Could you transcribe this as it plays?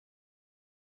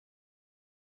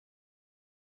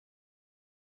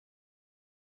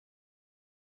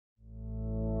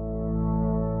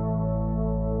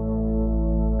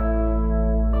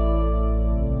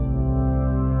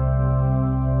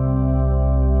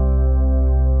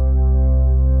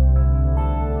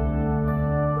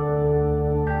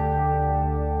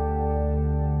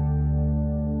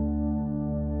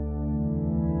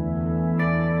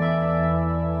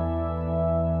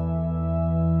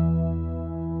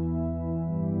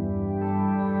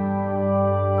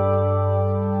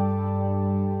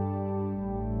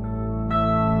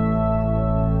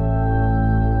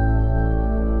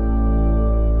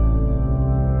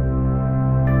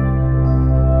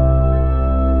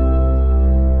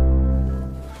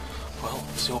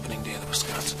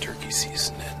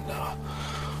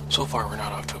So far we're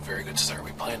not off to a very good start.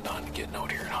 We planned on getting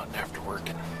out here and hunting after work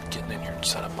and getting in here and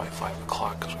set up by 5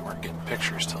 o'clock because we weren't getting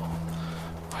pictures till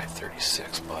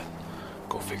 5:36, but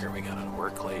go figure, we got out of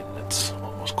work late and it's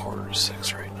almost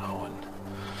 5:45 right now, and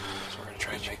so we're going to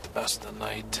try and make the best of the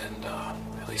night and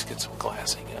at least get some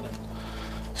glassing in and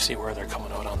see where they're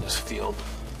coming out on this field.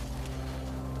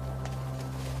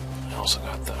 I also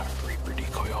got the Reaper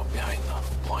decoy out behind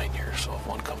the blind here, so if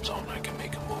one comes out and I can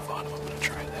make a move on him, I'm going to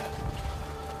try that.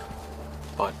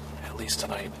 But at least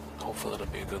tonight, hopefully it'll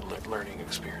be a good learning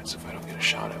experience. If I don't get a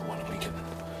shot at one, we can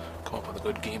come up with a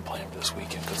good game plan for this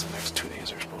weekend, because the next 2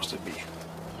 days are supposed to be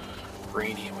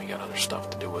rainy and we got other stuff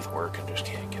to do with work and just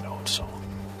can't get out, so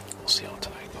we'll see how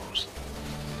tonight goes.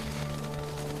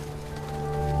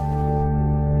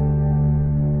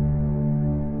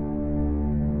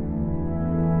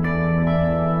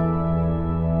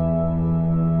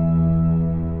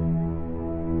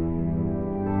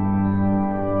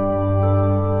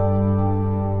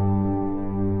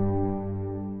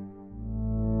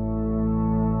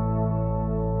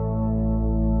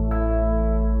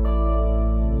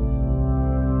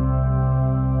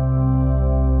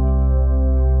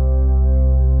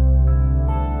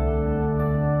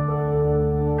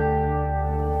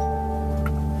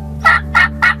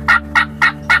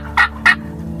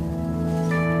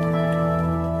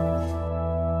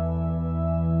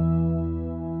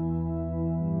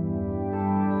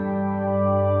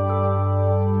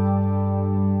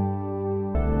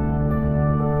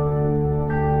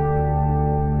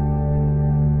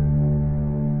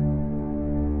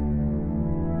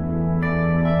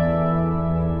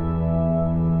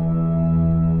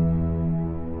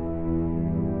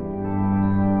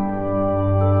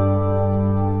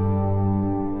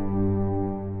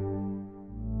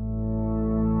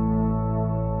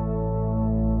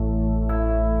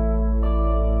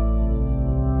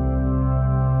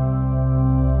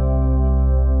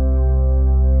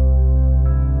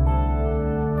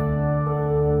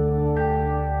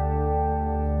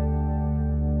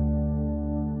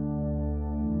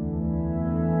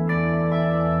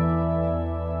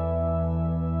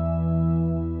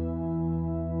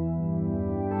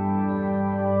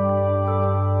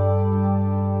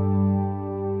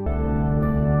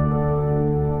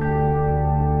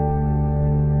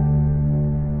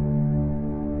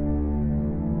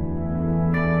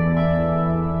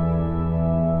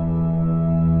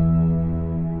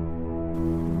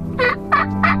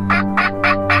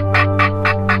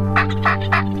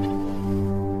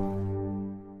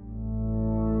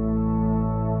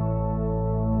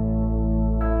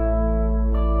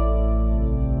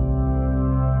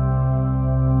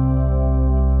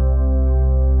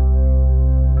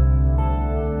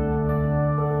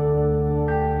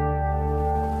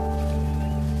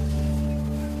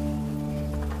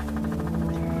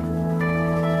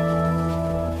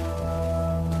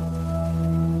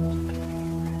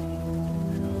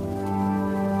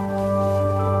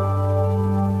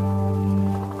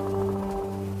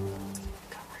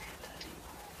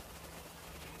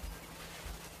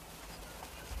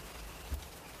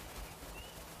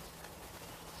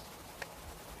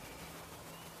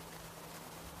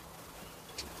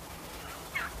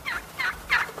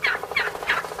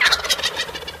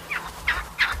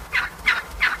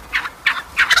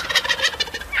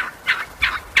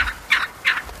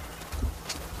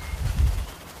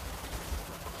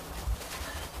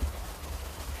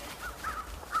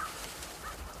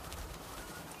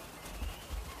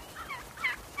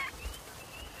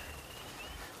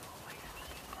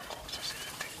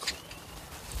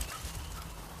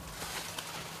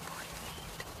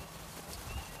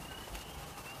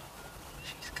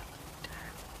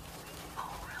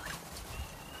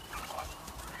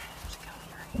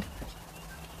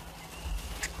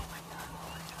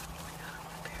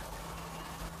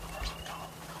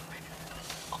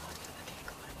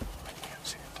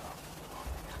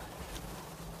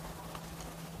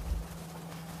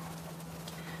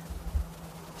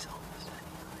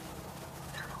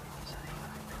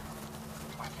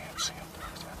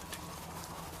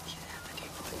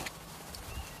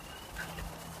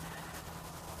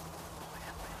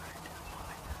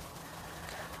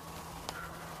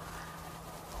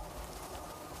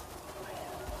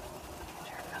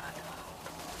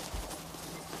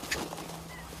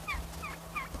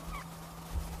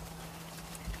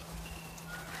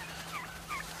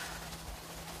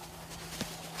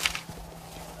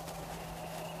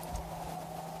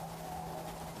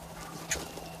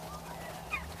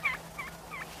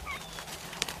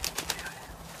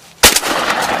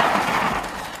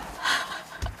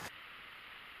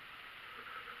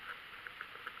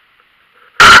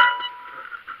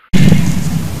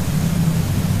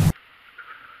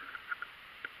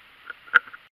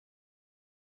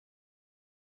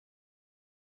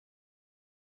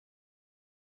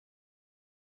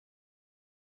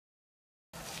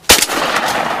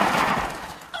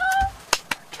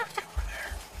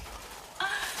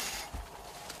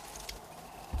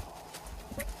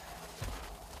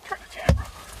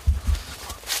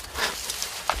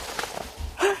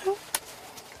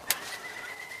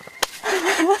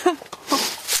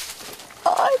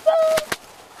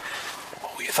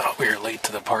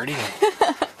 to the party.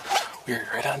 We were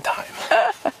right on time.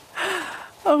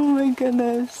 Oh my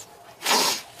goodness.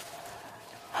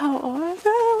 How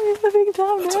awesome. He's a big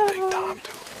tom now. That's a big tom,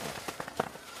 too.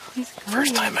 He's great.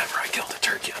 First time ever I killed a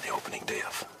turkey on the opening day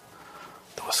of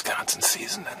the Wisconsin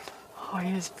season. And oh,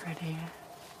 he is pretty.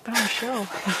 But on a show.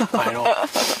 I know.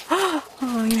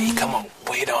 Oh, yeah. He come up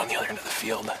way down the other end of the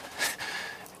field.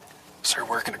 Started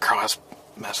working across,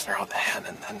 messing around with the hen,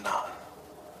 and then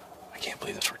I can't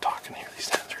believe this, we're talking here. These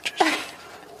hens are just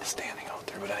standing out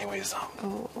there. But anyways,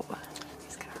 oh,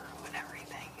 he's gonna ruin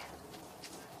everything.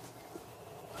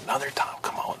 Another tom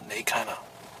come out, and they kind of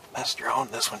messed around.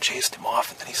 This one chased him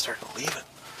off, and then he started leaving.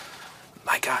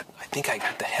 I think I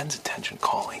got the hen's attention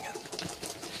calling, and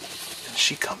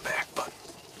she come back, but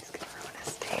he's gonna ruin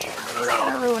his tail. He's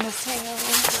gonna ruin his tail.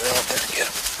 They're out there to get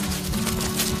him.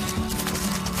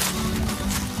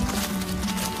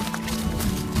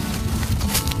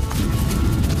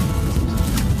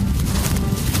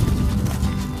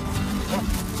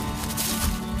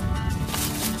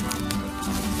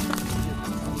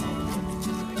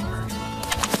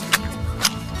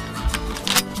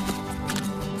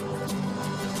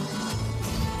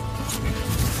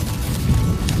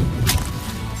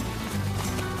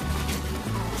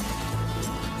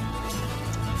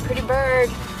 Pretty bird.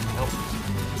 Nope.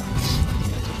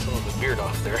 Some of the beard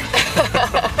off there.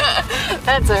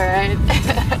 That's alright.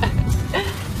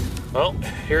 Well,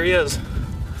 here he is.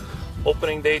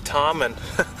 Opening day tom, and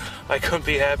I couldn't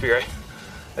be happier.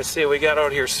 I see we got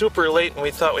out here super late, and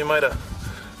we thought we might have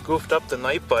goofed up the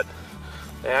night, but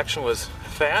the action was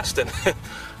fast, and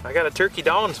I got a turkey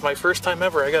down. It's my first time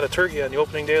ever I got a turkey on the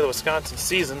opening day of the Wisconsin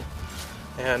season,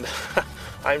 and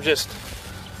I'm just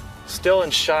still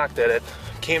in shock that it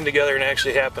came together and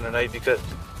actually happened tonight, because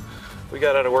we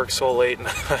got out of work so late, and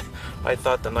I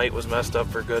thought the night was messed up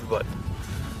for good, but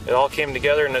it all came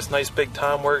together, and this nice big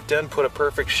tom worked in, put a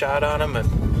perfect shot on him,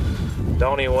 and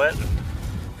down he went.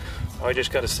 Now I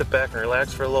just got to sit back and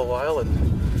relax for a little while,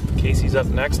 and Casey's up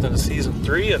next in season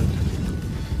 3, and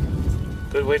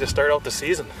good way to start out the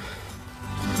season.